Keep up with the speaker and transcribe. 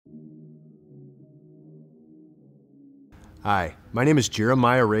Hi, my name is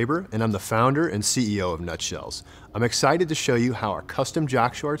Jeremiah Raber, and I'm the founder and CEO of Nutshellz. I'm excited to show you how our custom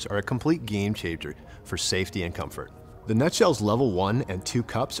jock shorts are a complete game changer for safety and comfort. The Nutshellz Level 1 and 2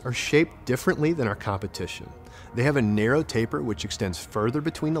 cups are shaped differently than our competition. They have a narrow taper which extends further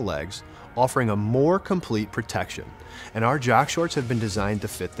between the legs, offering a more complete protection, and our jock shorts have been designed to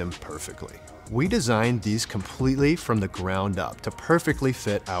fit them perfectly. We designed these completely from the ground up to perfectly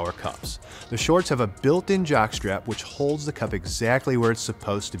fit our cups. The shorts have a built-in jock strap which holds the cup exactly where it's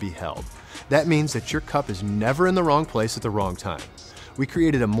supposed to be held. That means that your cup is never in the wrong place at the wrong time. We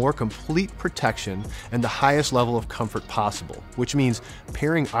created a more complete protection and the highest level of comfort possible, which means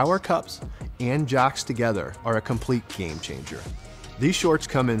pairing our cups and jocks together are a complete game changer. These shorts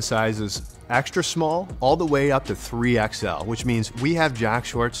come in sizes extra small all the way up to 3XL, which means we have jock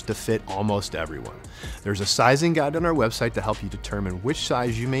shorts to fit almost everyone. There's a sizing guide on our website to help you determine which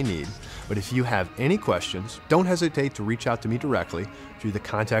size you may need, but if you have any questions, don't hesitate to reach out to me directly through the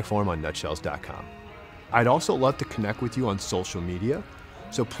contact form on nutshellz.com. I'd also love to connect with you on social media,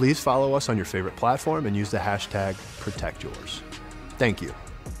 so please follow us on your favorite platform and use the hashtag #ProtectYours. Thank you.